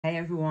Hey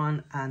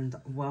everyone, and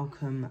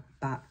welcome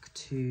back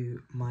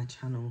to my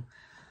channel.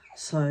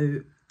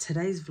 So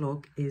today's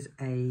vlog is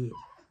a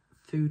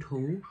food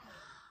haul.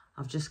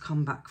 I've just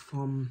come back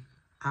from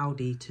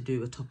Aldi to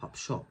do a top-up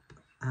shop,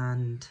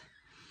 and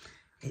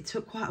it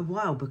took quite a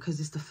while because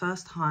it's the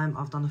first time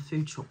I've done a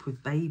food shop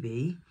with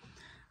baby,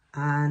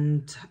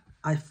 and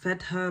I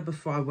fed her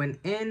before I went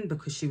in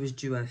because she was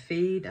due her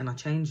feed, and I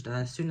changed her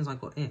as soon as I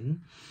got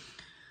in.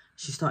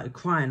 She started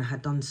crying. I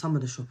had done some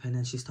of the shopping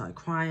and she started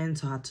crying,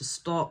 so I had to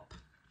stop,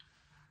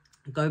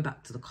 go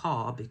back to the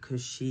car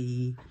because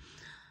she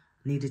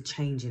needed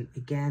changing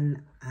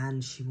again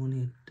and she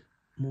wanted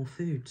more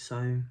food.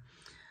 So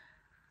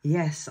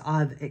yes,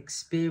 I've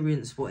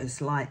experienced what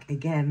it's like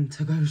again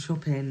to go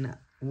shopping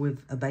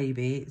with a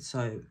baby.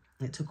 So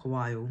it took a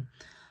while,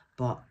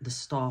 but the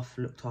staff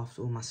looked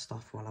after all my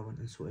stuff while I went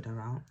and sorted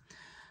her out.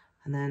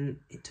 And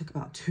then it took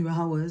about 2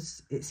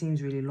 hours. It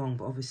seems really long,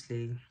 but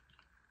obviously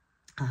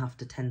I have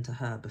to tend to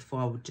her.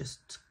 Before I would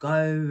just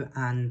go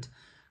and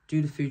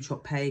do the food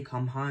shop, pay,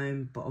 come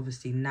home. But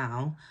obviously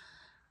now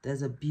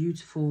there's a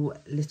beautiful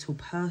little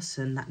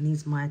person that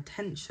needs my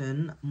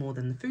attention more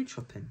than the food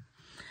shopping.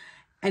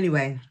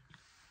 Anyway,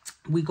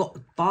 we got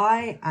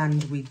by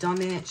and we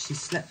done it. She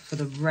slept for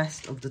the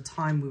rest of the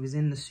time we was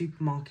in the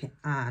supermarket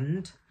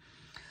and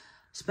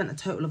spent a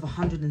total of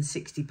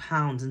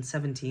 £160 and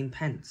 17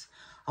 pence.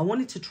 I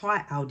wanted to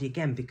try Aldi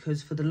again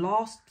because for the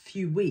last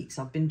few weeks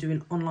I've been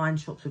doing online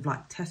shops with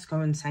like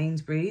Tesco and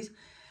Sainsbury's,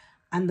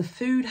 and the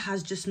food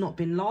has just not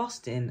been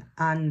lasting,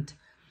 and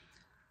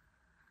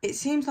it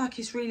seems like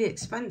it's really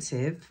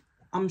expensive.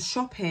 I'm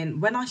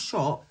shopping, when I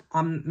shop,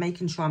 I'm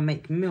making sure I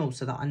make meals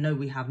so that I know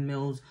we have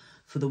meals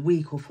for the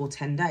week or for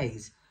 10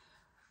 days.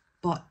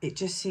 But it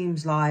just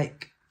seems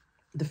like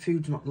the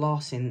food's not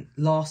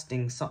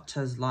lasting, such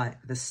as like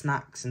the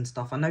snacks and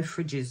stuff. I know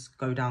fridges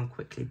go down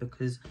quickly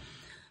because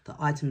the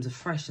items are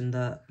fresh and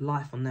the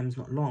life on them is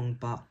not long,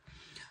 but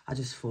I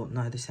just thought,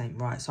 no, this ain't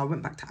right. So I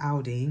went back to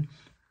Aldi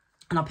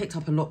and I picked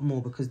up a lot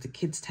more because the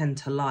kids tend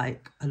to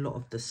like a lot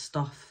of the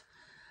stuff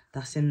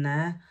that's in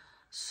there.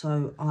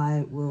 So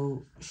I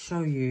will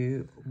show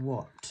you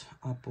what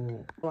I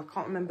bought. Well, I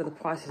can't remember the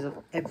prices of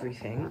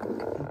everything,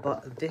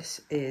 but this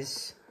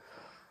is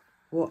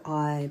what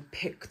I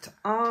picked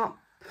up,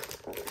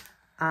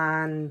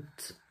 and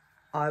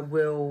I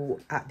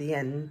will at the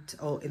end,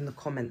 or in the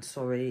comments,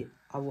 sorry,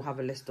 I will have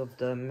a list of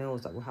the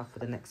meals that we'll have for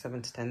the next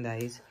 7 to 10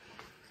 days.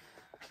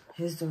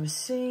 Here's the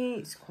receipt.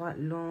 It's quite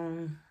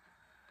long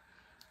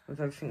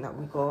with everything that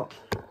we got.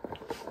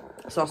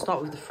 So I'll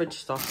start with the fridge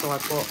stuff. So I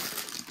got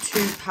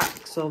 2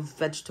 packs of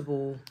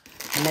vegetable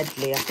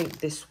medley. I think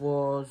this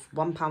was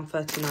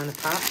 £1.39 a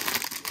pack.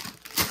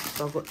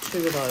 So I've got 2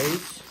 of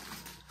those.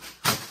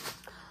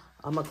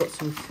 I got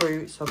some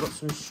fruit. So I got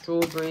some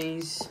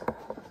strawberries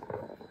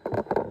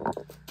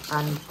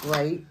and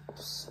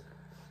grapes.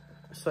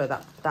 So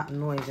that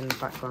noise in the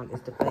background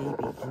is the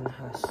baby in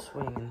her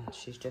swing, and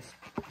she's just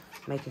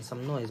making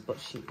some noise, but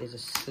she is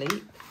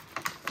asleep.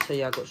 So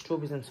yeah, I got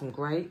strawberries and some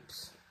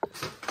grapes.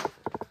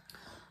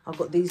 I've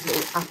got these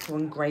little apple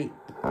and grape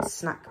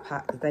snack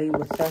packs. They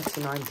were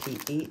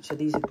 39p each. So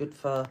these are good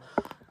for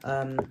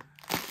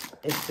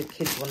if the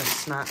kids want a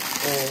snack,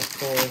 or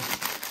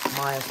for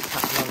Maya's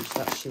packed lunch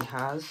that she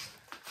has.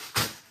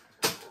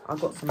 I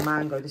got some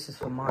mango. This is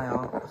for Maya.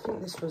 I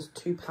think this was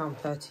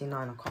 £2.39.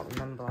 I can't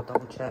remember. I'll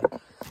double check.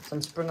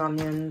 Some spring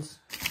onions,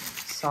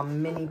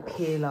 some mini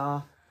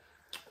peeler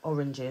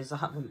oranges. I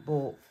haven't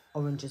bought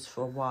oranges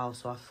for a while,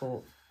 so I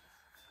thought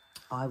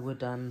I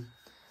would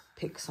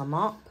pick some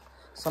up.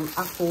 Some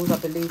apples. I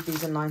believe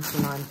these are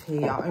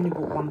 99p. I only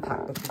bought 1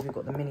 pack because we've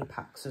got the mini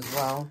packs as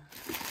well.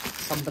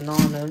 Some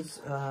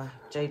bananas.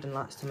 Jaden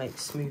likes to make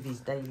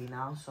smoothies daily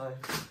now, so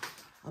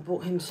I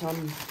bought him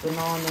some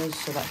bananas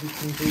so that he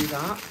can do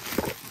that.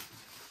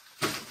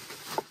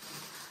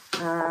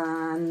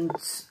 And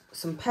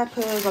some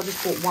peppers. I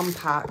just bought 1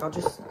 pack.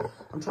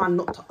 I'm trying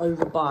not to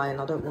overbuy and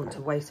I don't want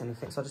to waste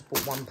anything. So I just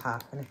bought 1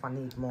 pack. And if I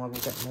need more, I will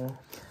get more.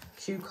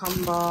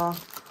 Cucumber.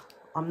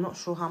 I'm not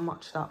sure how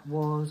much that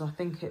was. I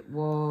think it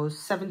was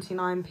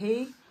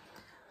 79p.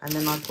 And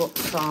then I got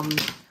some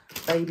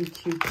baby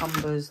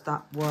cucumbers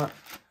that were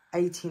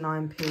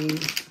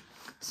 89p.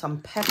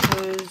 Some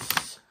peppers.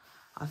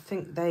 I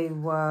think they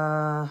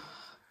were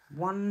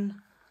 £1.39,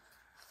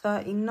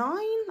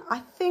 I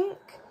think.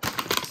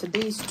 So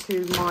these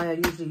 2 Maya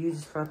usually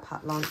uses for a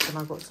packed lunch, and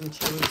I got some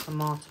cherry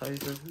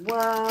tomatoes as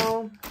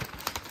well.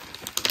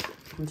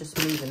 I'm just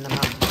moving them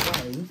out of the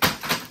way.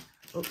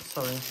 Oops,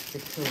 sorry,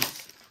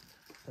 because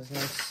there's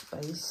no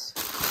space.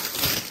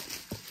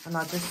 And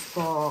I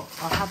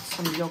had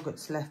some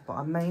yogurts left, but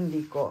I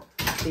mainly got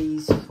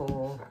these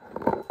for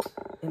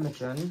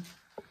Imogen.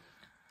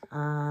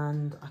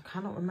 And I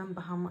cannot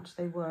remember how much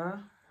they were.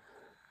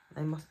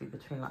 They must be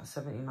between like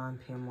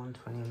 79p and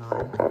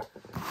 129.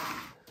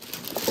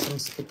 Some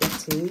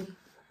spaghetti.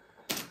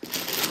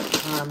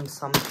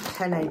 Some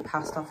penne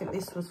pasta. I think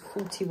this was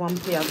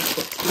 41p. I just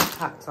got 2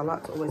 packs. I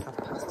like to always have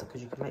pasta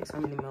because you can make so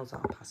many meals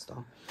out of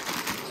pasta.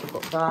 So I've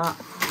got that.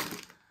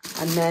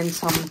 And then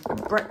some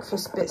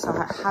breakfast bits.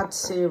 I had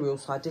cereal,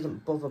 so I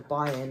didn't bother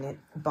buying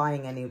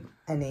any.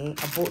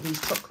 I bought these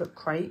chocolate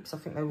crepes. I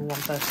think they were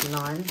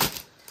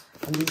 $1.39.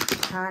 And these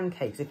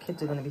pancakes, the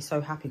kids are going to be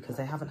so happy because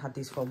they haven't had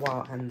these for a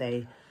while and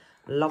they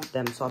love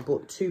them. So I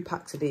bought 2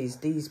 packs of these.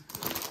 These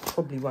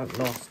probably won't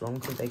last long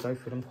because they go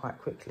through them quite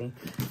quickly.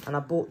 And I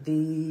bought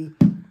the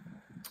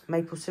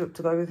maple syrup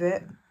to go with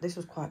it. This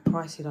was quite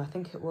pricey though. I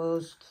think it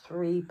was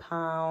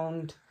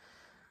 £3.99.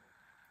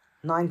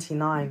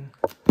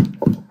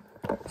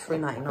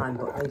 $3.99,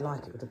 but they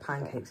like it with the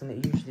pancakes and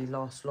it usually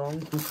lasts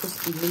long. Some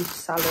crispy leaf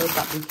salad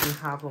that we can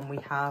have when we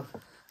have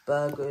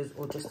burgers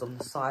or just on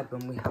the side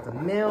when we have a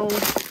meal.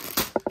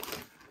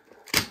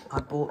 I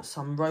bought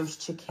some roast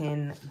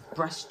chicken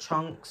breast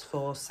chunks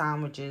for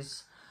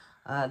sandwiches.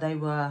 They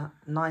were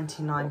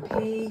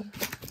 99p.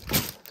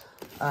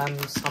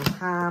 Some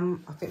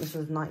ham. I think this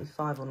was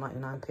 95 or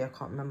 99p. I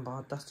can't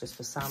remember. That's just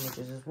for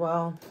sandwiches as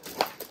well.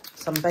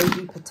 Some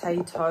baby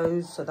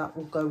potatoes. So that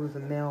will go with a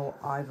meal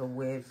either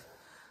with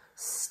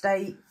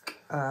steak,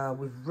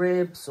 with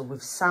ribs or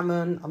with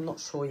salmon. I'm not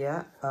sure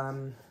yet.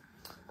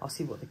 I'll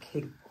see what the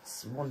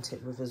kids want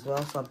it with as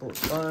well. So I bought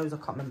those. I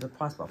can't remember the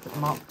price, but I put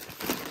them up.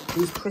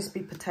 These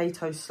crispy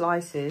potato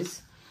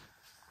slices.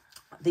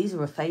 These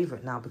are a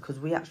favourite now because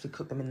we actually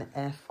cook them in the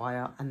air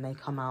fryer and they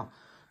come out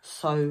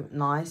so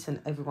nice and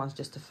everyone's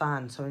just a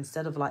fan. So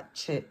instead of like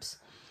chips,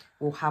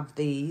 we'll have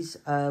these.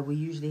 We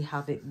usually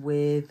have it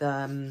with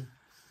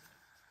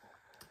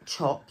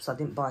chops. I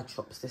didn't buy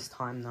chops this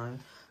time though,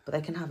 but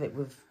they can have it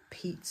with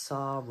pizza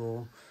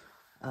or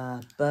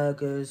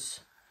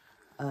burgers.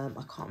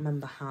 I can't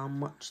remember how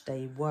much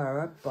they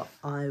were, but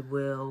I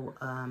will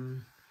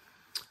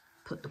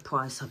put the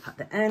price up at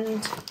the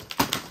end.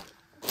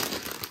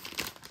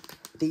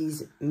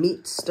 These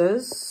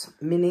Meatsters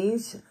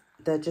minis,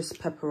 they're just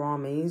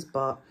pepperonis,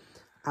 but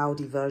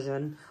Aldi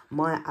version.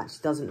 Maya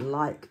actually doesn't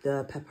like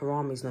the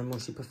pepperonis no more.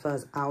 She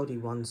prefers Aldi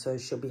ones, so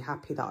she'll be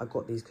happy that I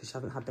got these because she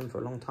hasn't had them for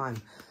a long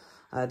time.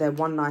 They're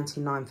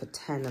 $1.99 for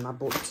 10, and I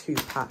bought 2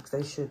 packs.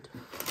 They should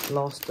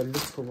last a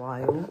little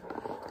while.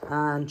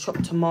 And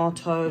chopped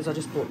tomatoes, I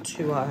just bought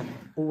 2. I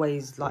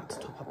always like to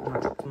top up on my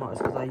chopped tomatoes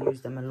because I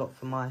use them a lot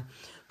for my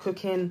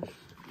cooking.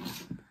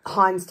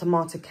 Heinz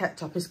tomato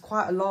ketchup is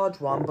quite a large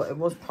one, but it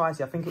was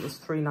pricey. I think it was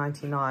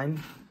 $3.99.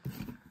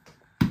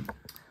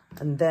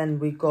 And then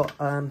we got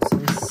some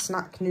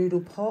snack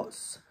noodle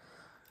pots.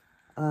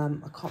 I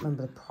can't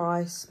remember the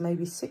price,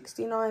 maybe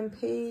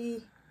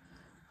 69p.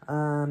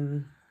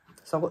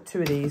 So I got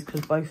 2 of these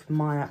because both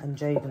Maya and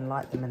Jaden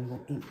like them and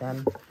will eat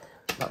them.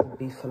 That would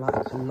be for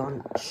like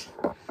lunch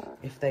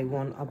if they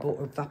want. I bought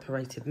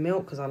evaporated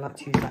milk because I like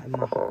to use that in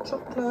my hot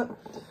chocolate.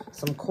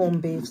 Some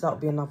corned beef, so that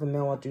would be another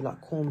meal. I do like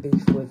corned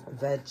beef with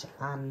veg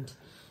and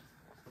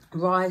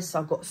rice.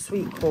 I've got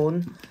sweet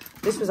corn.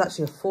 This was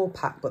actually a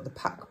 4-pack, but the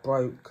pack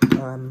broke.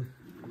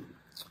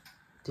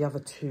 The other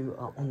 2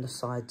 are on the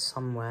side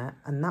somewhere.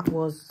 And that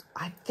was,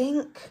 I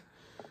think,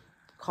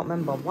 can't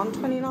remember,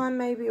 $1.29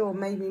 maybe, or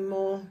maybe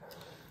more.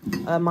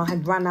 I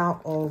had ran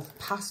out of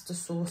pasta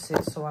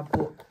sauces, so I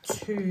bought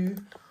 2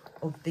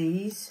 of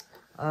these.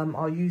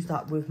 I'll use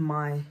that with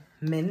my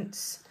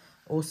mince,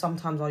 or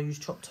sometimes I'll use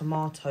chopped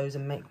tomatoes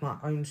and make my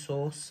own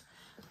sauce.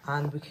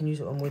 And we can use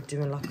it when we're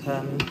doing like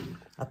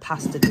a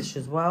pasta dish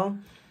as well.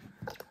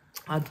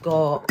 I've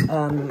got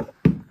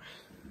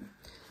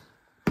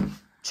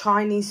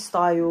Chinese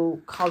style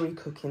curry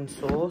cooking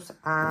sauce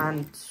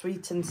and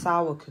sweet and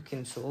sour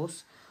cooking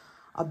sauce.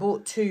 I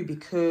bought 2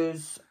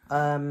 because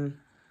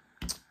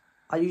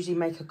I usually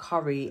make a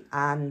curry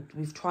and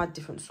we've tried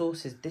different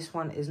sauces. This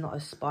one is not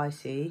as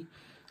spicy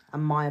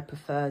and Maya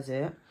prefers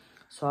it.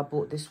 So I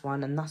bought this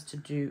one, and that's to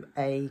do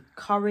a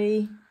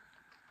curry.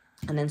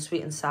 And then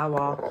sweet and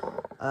sour,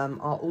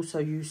 I'll also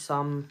use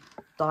some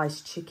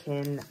diced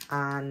chicken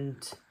and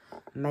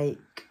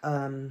make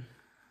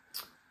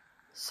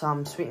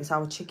some sweet and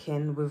sour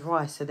chicken with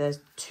rice. So there's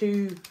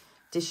 2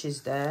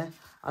 dishes there.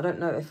 I don't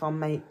know if I'll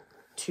make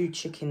 2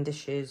 chicken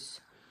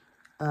dishes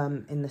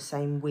in the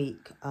same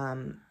week.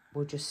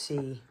 We'll just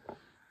see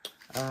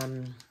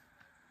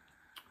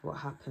what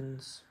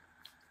happens.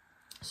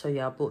 So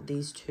yeah, I bought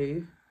these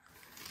 2.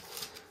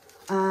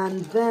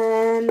 And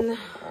then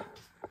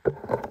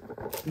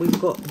we've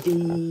got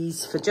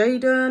these for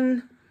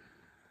Jaden.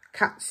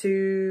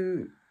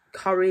 Katsu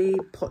curry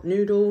pot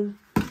noodle.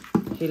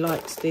 He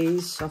likes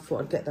these, so I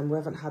thought I'd get them. We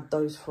haven't had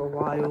those for a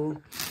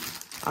while.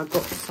 I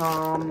got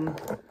some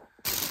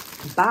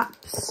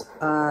baps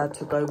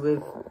to go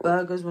with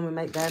burgers when we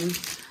make them.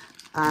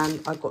 And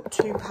I got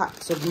 2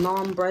 packs of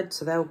naan bread,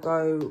 so they'll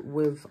go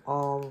with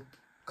our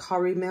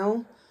curry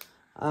meal.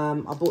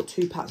 I bought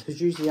 2 packs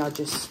because usually I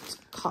just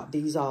cut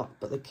these up,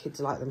 but the kids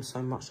like them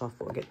so much, so I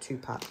thought I'd get 2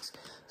 packs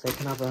so they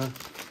can have a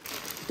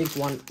big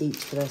one each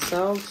for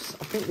themselves.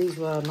 I think these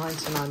were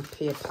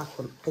 99p a pack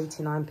or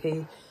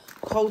 89p.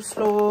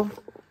 Coleslaw,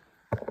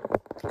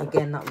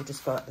 again, that will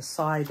just go at the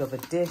side of a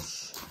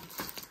dish.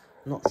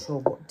 Not sure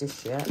what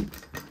dish yet,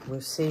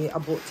 we'll see. I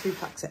bought 2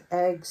 packs of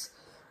eggs.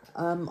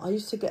 I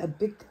used to get a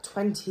big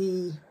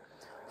 24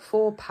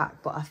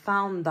 4-pack, but I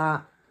found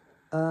that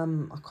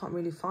I can't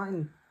really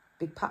find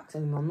big packs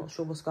anymore. I'm not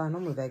sure what's going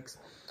on with eggs.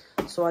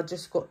 So I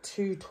just got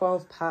 2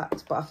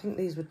 12-packs, but I think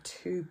these were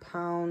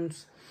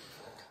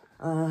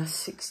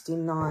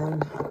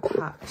 £2.69 a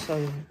pack, so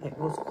it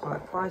was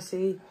quite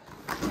pricey.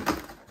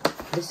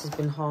 This has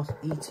been half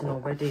eaten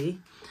already.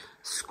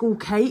 School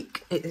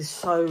cake, it is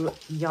so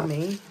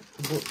yummy.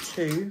 I bought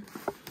 2.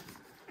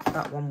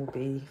 That one will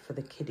be for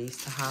the kiddies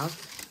to have.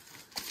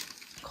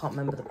 Can't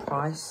remember the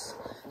price.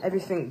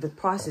 The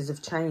prices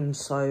have changed,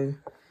 so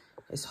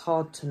it's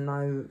hard to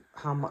know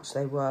how much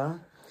they were.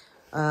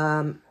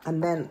 And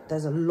then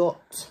there's a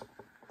lot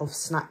of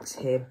snacks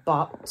here,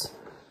 but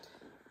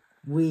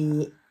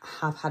we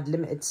have had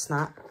limited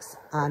snacks,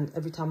 and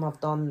every time I've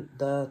done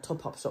the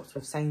top-up shops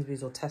with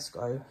Sainsbury's or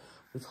Tesco,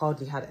 we've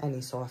hardly had any,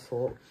 so I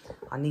thought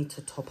I need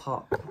to top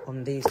up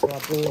on these. So I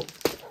bought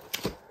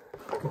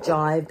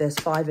Jive. There's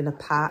 5 in a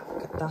pack.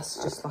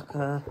 That's just like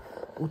a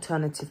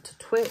alternative to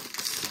Twix.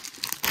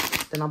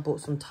 Then I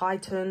bought some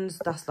Titans.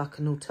 That's like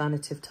an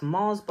alternative to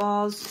Mars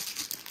bars.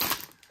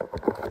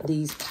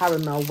 These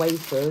caramel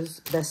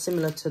wafers. They're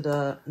similar to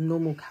the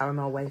normal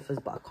caramel wafers,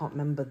 but I can't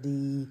remember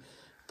the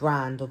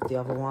brand of the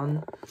other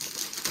one.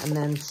 And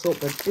then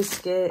shortbread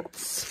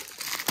biscuits.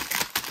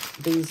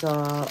 These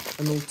are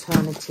an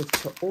alternative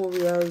to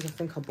Oreos. I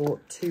think I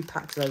bought 2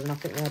 packs of those, and I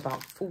think they're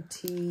about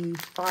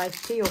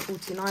 45p or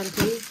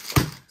 49p.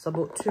 So I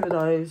bought 2 of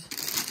those.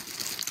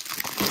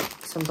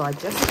 Some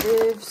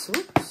digestives.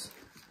 Oops.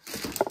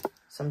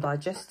 Some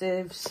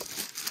digestives.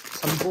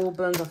 Some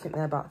bourbons. I think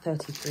they're about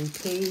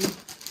 33p.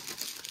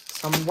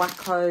 Some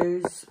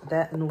Wackos.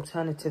 They're an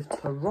alternative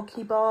to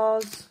Rocky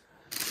bars.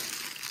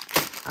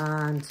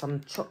 And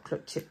some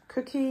chocolate chip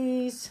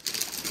cookies.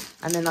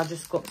 And then I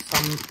just got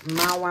some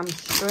Mawam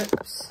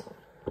strips,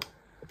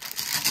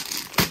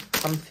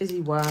 some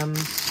fizzy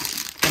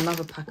worms,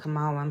 another pack of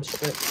Mawam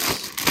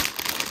strips,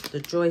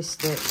 the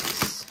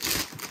joysticks,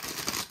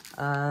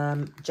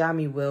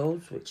 jammy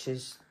wheels, which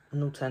is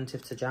an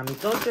alternative to jammy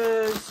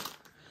dodgers,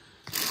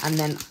 and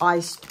then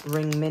iced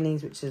ring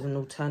minis, which is an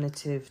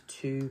alternative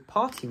to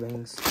party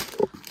rings.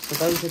 So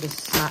those are the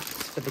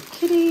snacks for the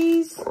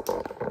kiddies.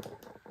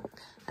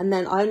 And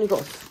then I only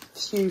got a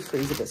few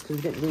freezer bits because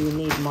we didn't really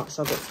need much.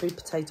 So I got 3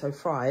 potato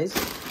fries.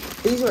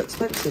 These are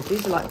expensive.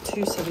 These are like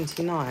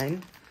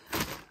 £2.79,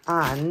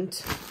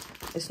 and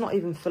it's not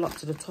even full up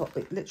to the top.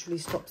 It literally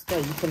stops there.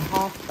 You can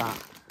half that.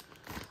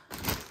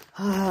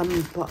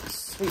 But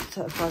sweet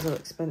potato fries are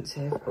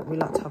expensive, but we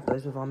like to have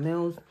those with our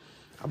meals.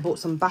 I bought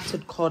some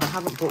battered cod. I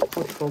haven't bought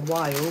cod for a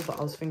while, but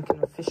I was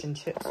thinking of fish and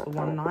chips for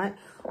one night.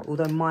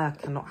 Although Maya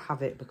cannot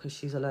have it because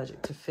she's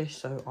allergic to fish,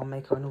 so I'll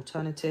make her an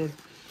alternative.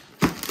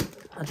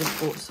 I just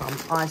bought some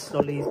ice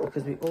lollies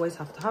because we always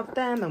have to have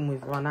them, and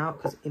we've run out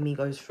because Imi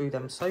goes through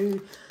them so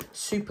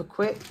super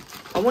quick.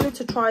 I wanted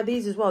to try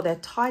these as well. They're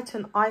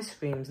Titan ice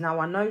creams. Now,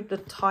 I know the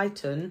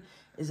Titan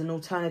is an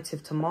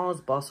alternative to Mars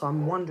bar, so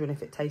I'm wondering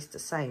if it tastes the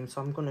same. So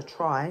I'm going to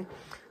try.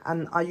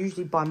 And I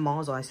usually buy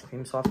Mars ice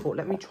cream, so I thought,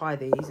 let me try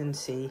these and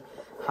see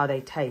how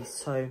they taste.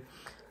 So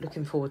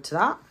looking forward to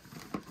that.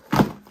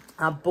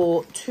 I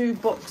bought 2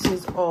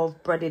 boxes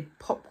of breaded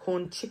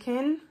popcorn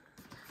chicken.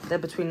 They're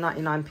between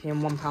 99p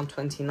and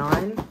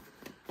 £1.29.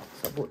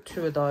 So I bought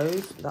 2 of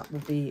those. That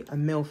will be a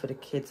meal for the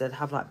kids. They'd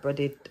have like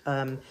breaded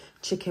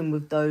chicken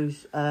with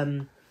those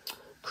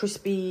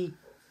crispy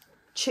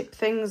chip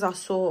things I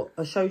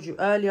showed you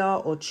earlier,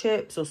 or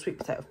chips, or sweet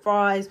potato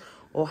fries,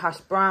 or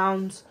hash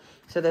browns.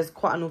 So there's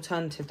quite an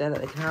alternative there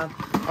that they can have.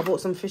 I bought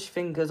some fish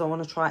fingers. I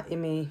want to try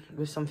Imi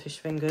with some fish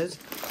fingers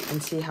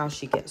and see how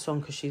she gets on,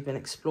 because she's been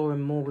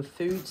exploring more with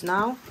foods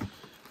now.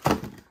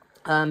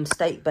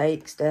 Steak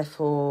bakes, they're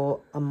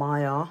for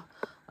Amaya.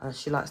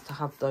 She likes to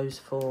have those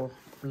for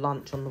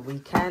lunch on the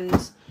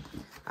weekends.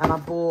 And I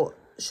bought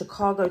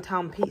Chicago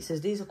Town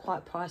pizzas. These are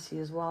quite pricey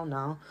as well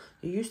now.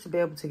 You used to be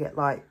able to get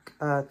like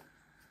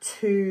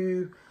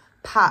 2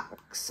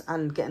 packs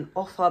and get an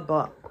offer,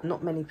 but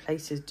not many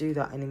places do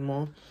that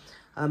anymore.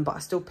 But I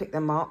still pick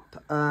them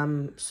up.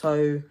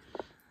 So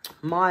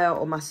Maya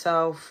or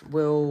myself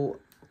will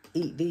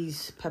eat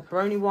these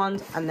pepperoni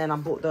ones, and then I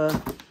bought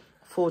the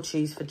 4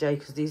 cheese for Jay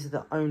because these are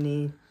the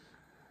only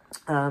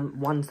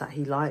ones that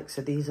he likes,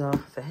 so these are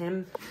for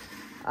him.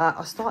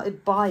 I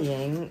started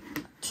buying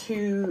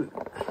 2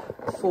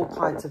 full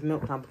pints of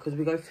milk now because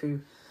we go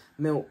through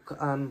milk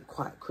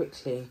quite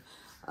quickly,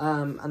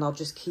 and I'll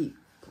just keep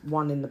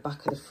one in the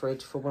back of the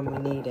fridge for when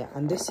we need it.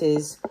 And this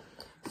is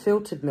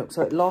filtered milk,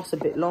 so it lasts a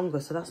bit longer,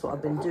 so that's what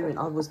I've been doing.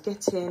 I was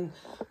getting,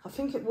 I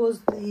think it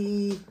was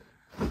the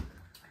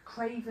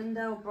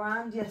Cravendale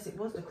brand. Yes, it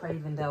was the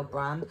Cravendale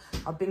brand.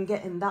 I've been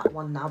getting that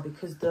one now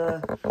because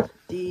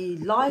the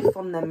life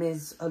on them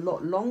is a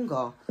lot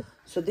longer.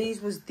 So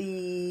these was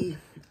the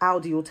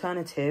Aldi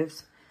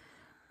alternatives,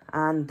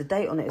 and the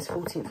date on it is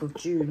 14th of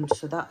June,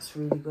 so that's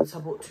really good. So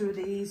I bought 2 of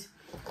these,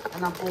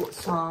 and I bought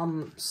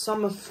some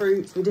summer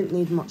fruits. We didn't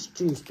need much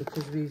juice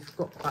because we've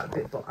got quite a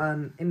bit, but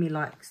Imi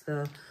likes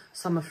the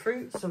summer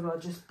fruit, so I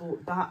just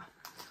bought that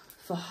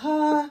for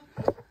her.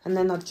 And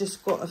then I've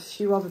just got a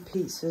few other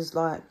pizzas,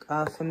 like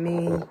for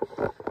me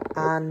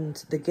and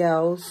the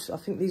girls. I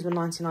think these were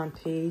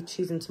 99p,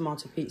 cheese and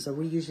tomato pizza.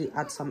 We usually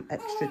add some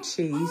extra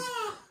cheese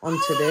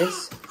onto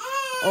this.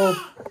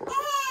 Oh,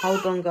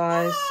 hold on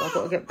guys, I've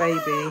got to get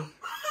baby.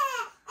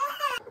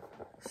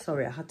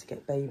 Sorry, I had to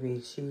get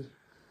baby. She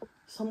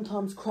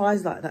sometimes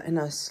cries like that in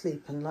her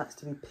sleep and likes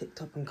to be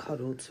picked up and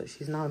cuddled, so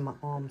she's now in my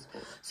arms.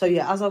 So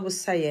yeah, as I was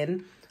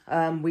saying,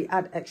 we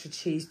add extra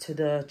cheese to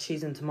the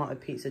cheese and tomato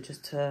pizza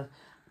just to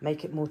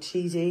make it more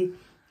cheesy.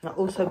 I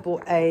also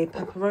bought a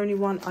pepperoni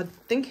one. I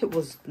think it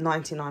was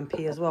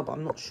 99p as well, but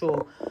I'm not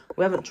sure.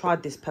 We haven't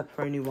tried this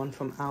pepperoni one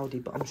from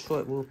Aldi, but I'm sure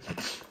it will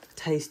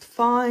taste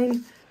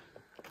fine.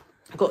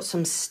 Got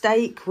some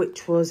steak,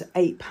 which was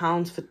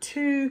 £8 for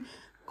two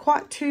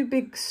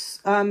big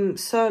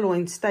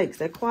sirloin steaks.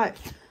 They're quite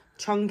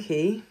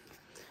chunky,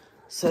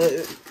 so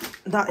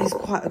that is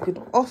quite a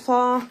good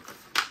offer.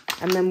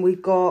 And then we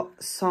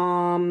got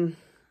some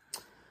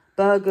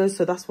burgers,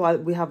 so that's why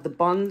we have the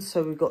buns.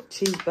 So we've got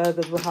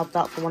cheeseburgers, we'll have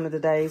that for one of the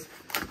days.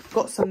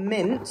 Got some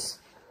mince.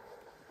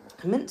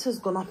 Mince has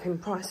gone up in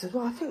price as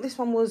well. I think this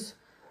one was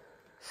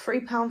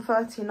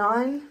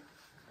 £3.39.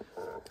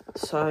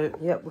 So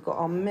yeah, we've got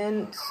our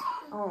mince.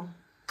 Oh,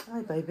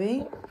 hi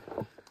baby.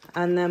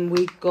 And then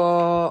we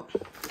got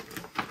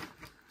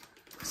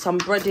some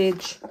breaded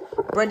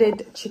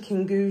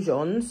chicken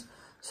goujons.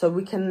 So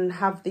we can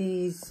have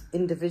these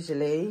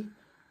individually,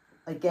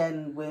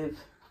 again with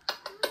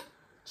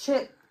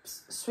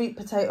chips, sweet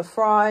potato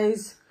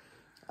fries,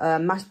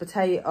 mashed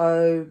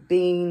potato,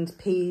 beans,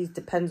 peas,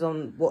 depends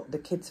on what the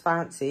kids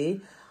fancy.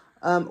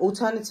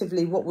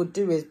 Alternatively, what we'll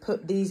do is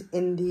put these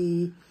in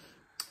the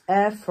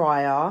air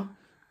fryer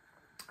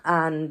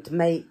and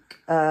make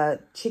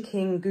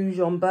chicken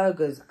goujon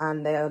burgers,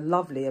 and they are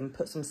lovely, and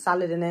put some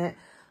salad in it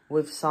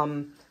with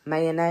some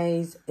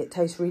mayonnaise. It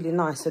tastes really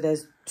nice. So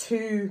there's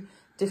two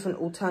different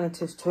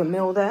alternatives to a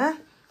meal there.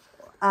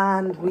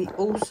 And we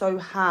also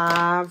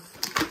have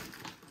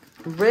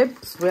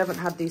ribs. We haven't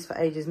had these for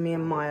ages. Me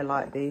and Maya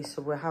like these,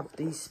 so we'll have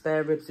these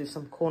spare ribs with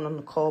some corn on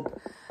the cob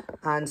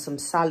and some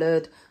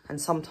salad, and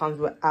sometimes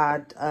we'll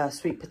add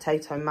sweet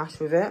potato mash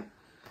with it.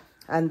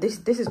 And this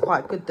is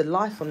quite good. The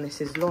life on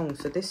this is long,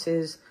 so this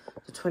is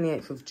the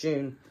 28th of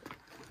June,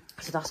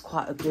 so that's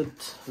quite a good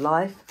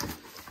life.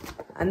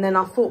 And then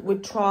I thought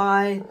we'd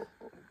try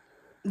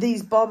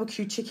these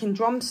barbecue chicken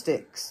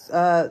drumsticks.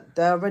 They're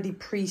already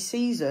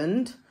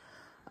pre-seasoned,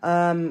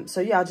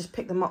 so yeah, I just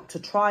picked them up to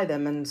try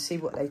them and see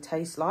what they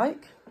taste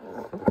like.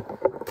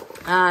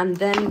 And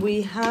then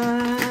we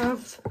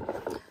have,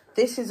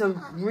 this is a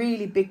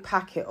really big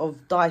packet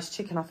of diced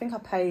chicken. I think I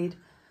paid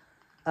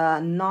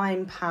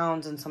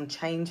 £9 and some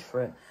change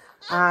for it.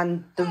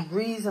 And the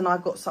reason I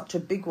got such a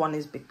big one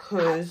is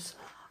because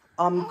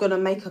I'm gonna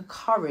make a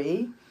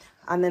curry,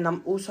 and then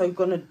I'm also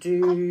gonna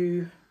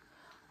do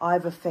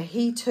either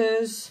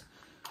fajitas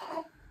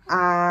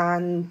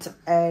and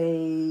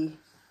I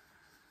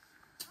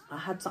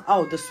had some,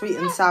 oh, the sweet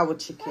and sour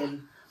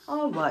chicken.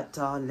 All right,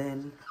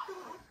 darling.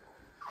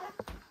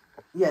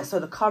 Yeah, so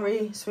the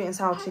curry, sweet and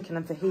sour chicken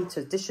and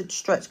fajitas. This should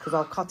stretch because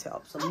I'll cut it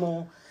up some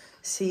more,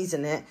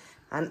 season it,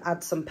 and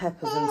add some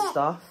peppers and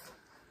stuff.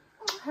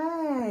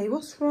 Hey,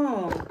 what's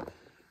wrong?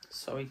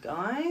 Sorry,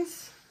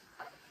 guys.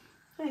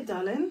 Hey,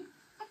 darling.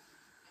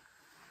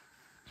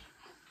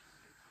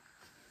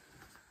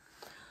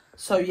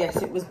 So,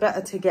 yes, it was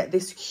better to get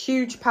this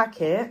huge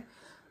packet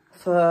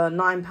for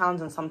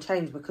 £9 and some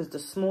change, because the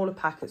smaller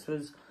packets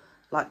was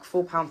like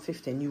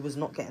 £4.50 and you was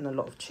not getting a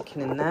lot of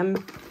chicken in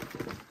them.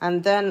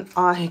 And then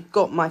I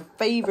got my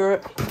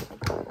favourite,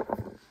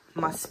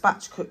 my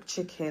spatchcock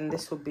chicken.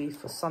 This will be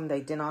for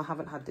Sunday dinner. I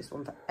haven't had this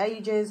one for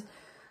ages,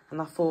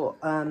 and I thought,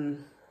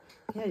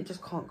 yeah, you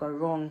just can't go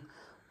wrong.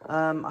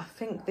 I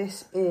think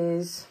this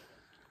is,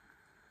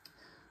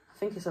 I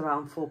think it's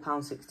around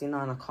 £4.69.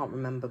 I can't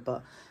remember,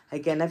 but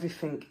again,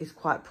 everything is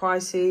quite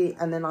pricey.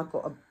 And then I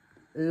got a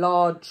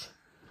large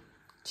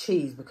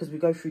cheese, because we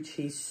go through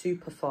cheese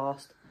super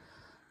fast.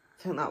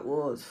 I think that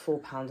was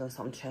 £4 and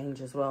some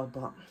change as well,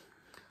 but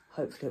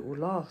hopefully it will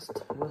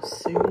last. We'll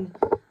soon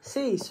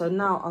see. So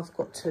now I've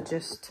got to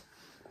just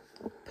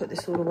put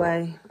this all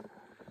away,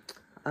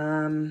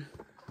 and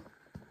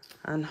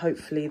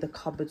hopefully the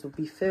cupboards will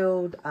be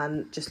filled,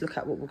 and just look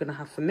at what we're going to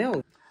have for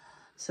meals.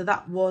 So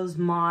that was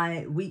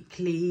my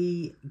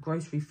weekly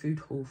grocery food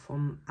haul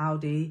from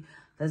Aldi.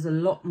 There's a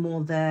lot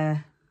more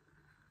there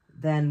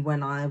than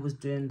when I was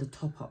doing the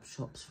top-up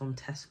shops from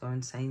Tesco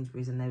and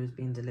Sainsbury's and they was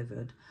being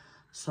delivered.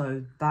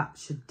 So that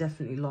should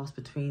definitely last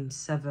between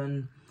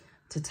 7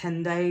 to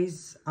 10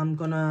 days. I'm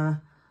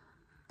gonna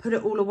put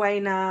it all away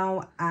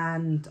now,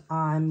 and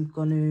I'm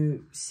gonna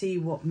see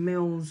what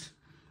meals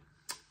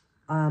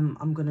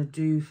I'm gonna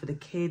do for the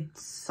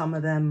kids. Some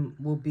of them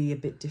will be a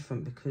bit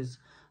different because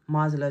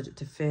Maya's allergic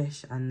to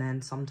fish, and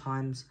then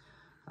sometimes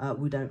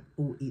we don't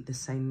all eat the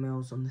same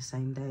meals on the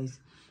same days.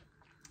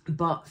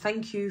 But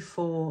thank you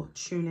for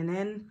tuning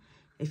in.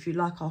 If you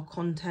like our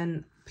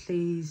content,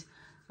 please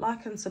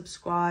like and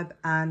subscribe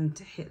and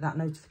hit that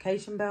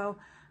notification bell,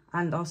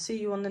 and I'll see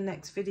you on the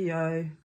next video.